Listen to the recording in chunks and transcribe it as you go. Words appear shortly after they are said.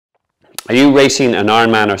Are you racing an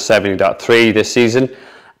Ironman or 70.3 this season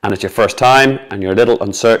and it's your first time and you're a little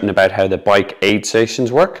uncertain about how the bike aid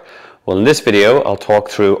stations work? Well, in this video, I'll talk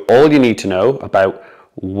through all you need to know about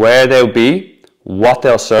where they'll be, what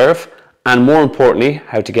they'll serve, and more importantly,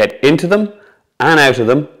 how to get into them and out of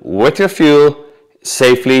them with your fuel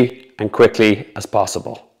safely and quickly as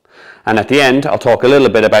possible. And at the end, I'll talk a little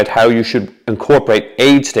bit about how you should incorporate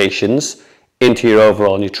aid stations into your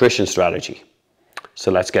overall nutrition strategy.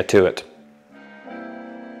 So let's get to it.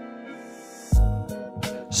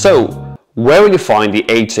 So, where will you find the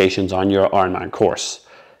aid stations on your Ironman course?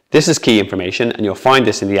 This is key information, and you'll find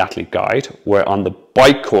this in the athlete guide, where on the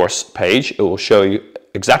bike course page, it will show you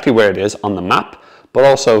exactly where it is on the map, but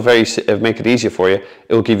also make it easier for you.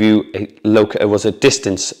 It will give you a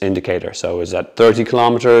distance indicator. So is that 30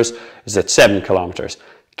 kilometers? Is that 7 kilometers?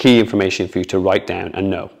 Key information for you to write down and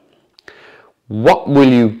know. What will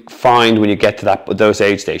you find when you get to those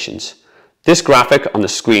aid stations? This graphic on the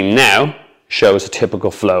screen now shows a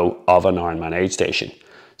typical flow of an Ironman aid station.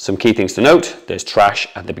 Some key things to note: there's trash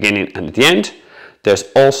at the beginning and at the end. There's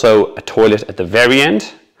also a toilet at the very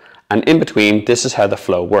end. And in between, this is how the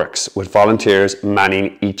flow works, with volunteers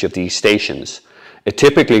manning each of these stations. It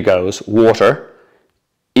typically goes water,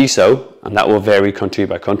 ESO, and that will vary country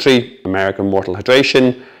by country, American Mortal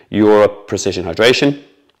Hydration, Europe Precision Hydration.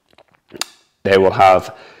 They will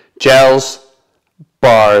have gels,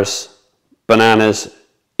 bars, bananas,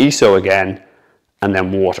 ESO again, and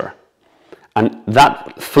then water. And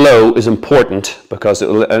that flow is important because it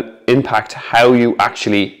will impact how you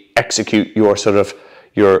actually execute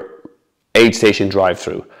your aid station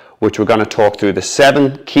drive-through, which we're going to talk through the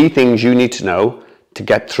 7 key things you need to know to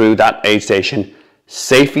get through that aid station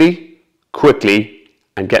safely, quickly,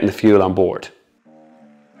 and getting the fuel on board.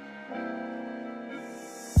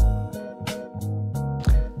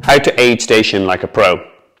 How to aid station like a pro.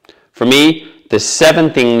 For me, there's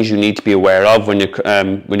 7 things you need to be aware of when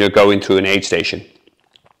you're going through an aid station.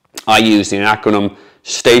 I use the acronym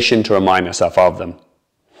STATION to remind myself of them.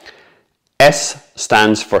 S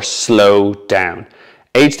stands for slow down.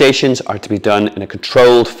 Aid stations are to be done in a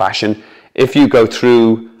controlled fashion. If you go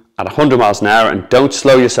through at 100 miles an hour and don't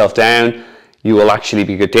slow yourself down, you will actually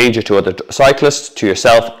be a danger to other cyclists, to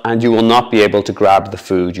yourself, and you will not be able to grab the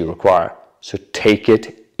food you require. So take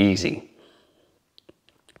it easy.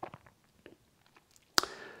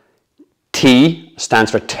 T stands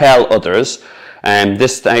for tell others, and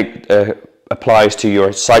this applies to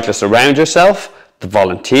your cyclists around yourself, the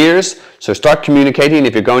volunteers. So start communicating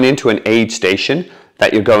if you're going into an aid station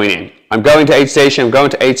that you're going in. I'm going to aid station, I'm going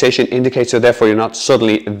to aid station indicates so therefore you're not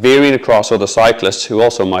suddenly veering across other cyclists who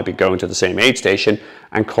also might be going to the same aid station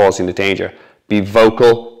and causing the danger. Be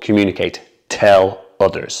vocal, communicate, tell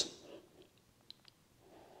others.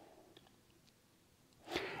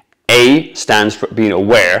 A stands for being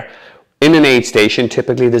aware. In an aid station,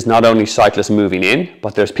 typically there's not only cyclists moving in,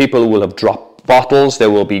 but there's people who will have dropped bottles,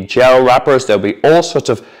 there will be gel wrappers, there'll be all sorts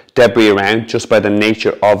of debris around just by the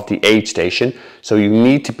nature of the aid station. So you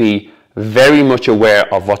need to be very much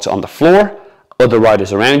aware of what's on the floor, other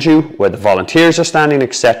riders around you, where the volunteers are standing,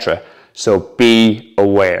 etc. So be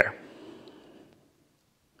aware.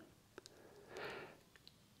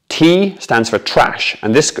 T stands for trash,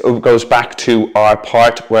 and this goes back to our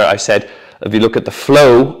part where I said if you look at the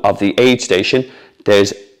flow of the aid station,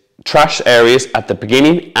 there's trash areas at the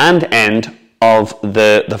beginning and end of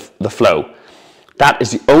the flow. That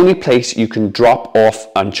is the only place you can drop off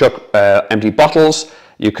and chuck empty bottles.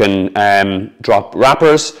 You can drop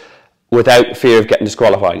wrappers without fear of getting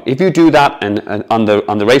disqualified. If you do that and on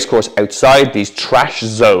the race course outside these trash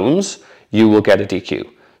zones, you will get a DQ.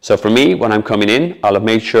 So for me, when I'm coming in, I'll have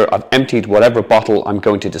made sure I've emptied whatever bottle I'm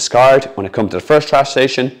going to discard. When I come to the first trash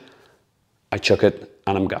station, I chuck it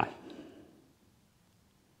and I'm gone.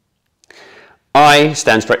 I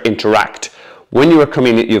stands for interact. When you are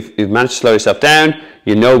coming in, you've managed to slow yourself down,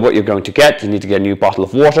 you know what you're going to get, you need to get a new bottle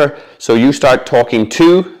of water, so you start talking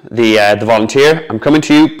to the volunteer. I'm coming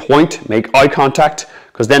to you, point, make eye contact,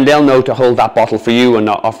 because then they'll know to hold that bottle for you and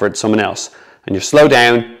not offer it to someone else. And you slow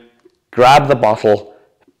down, grab the bottle,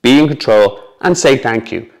 be in control, and say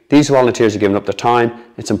thank you. These volunteers are giving up their time.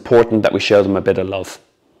 It's important that we show them a bit of love.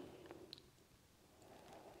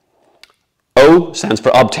 O stands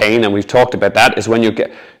for obtain, and we've talked about that, is when you're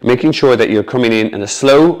making sure that you're coming in a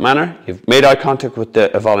slow manner, you've made eye contact with the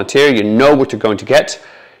volunteer, you know what you're going to get,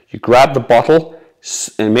 you grab the bottle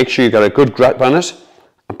and make sure you've got a good grip on it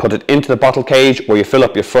and put it into the bottle cage, or you fill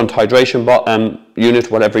up your front hydration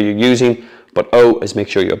unit, whatever you're using. But O is make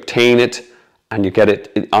sure you obtain it and you get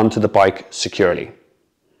it onto the bike securely.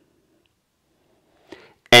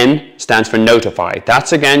 N stands for notify.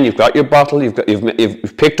 That's again, you've got your bottle,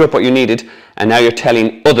 you've picked up what you needed, and now you're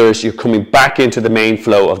telling others you're coming back into the main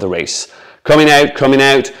flow of the race. Coming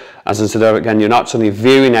out, as instead of, again, you're not suddenly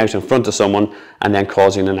veering out in front of someone and then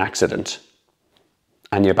causing an accident.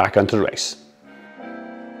 And you're back onto the race.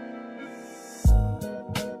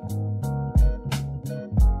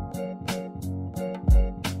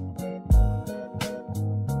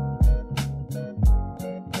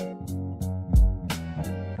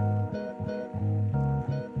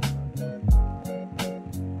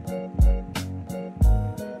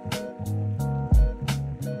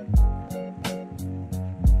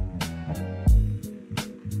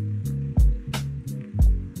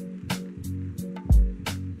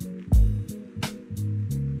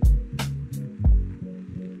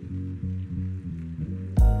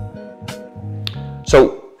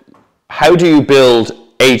 So how do you build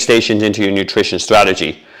aid stations into your nutrition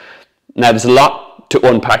strategy? Now there's a lot to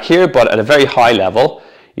unpack here, but at a very high level,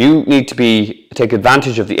 you need to take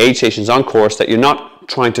advantage of the aid stations on course, that you're not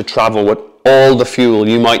trying to travel with all the fuel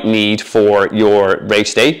you might need for your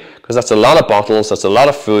race day, because that's a lot of bottles, that's a lot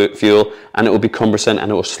of fuel, and it will be cumbersome and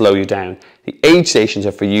it will slow you down. The aid stations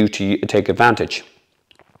are for you to take advantage.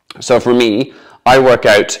 So for me, I work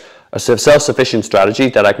out a self-sufficient strategy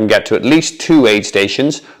that I can get to at least 2 aid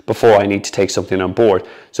stations before I need to take something on board.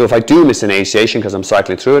 So if I do miss an aid station because I'm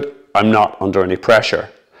cycling through it, I'm not under any pressure.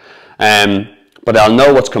 But I'll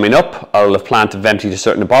know what's coming up. I'll have planned to empty a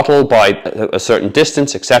certain bottle by a certain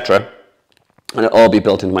distance, etc. And it'll all be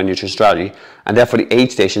built into my nutrition strategy. And therefore the aid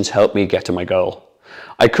stations help me get to my goal.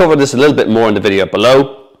 I covered this a little bit more in the video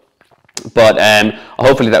below, but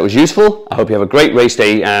hopefully that was useful. I hope you have a great race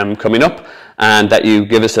day coming up, and that you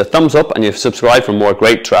give us a thumbs up and you subscribe for more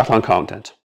great triathlon content.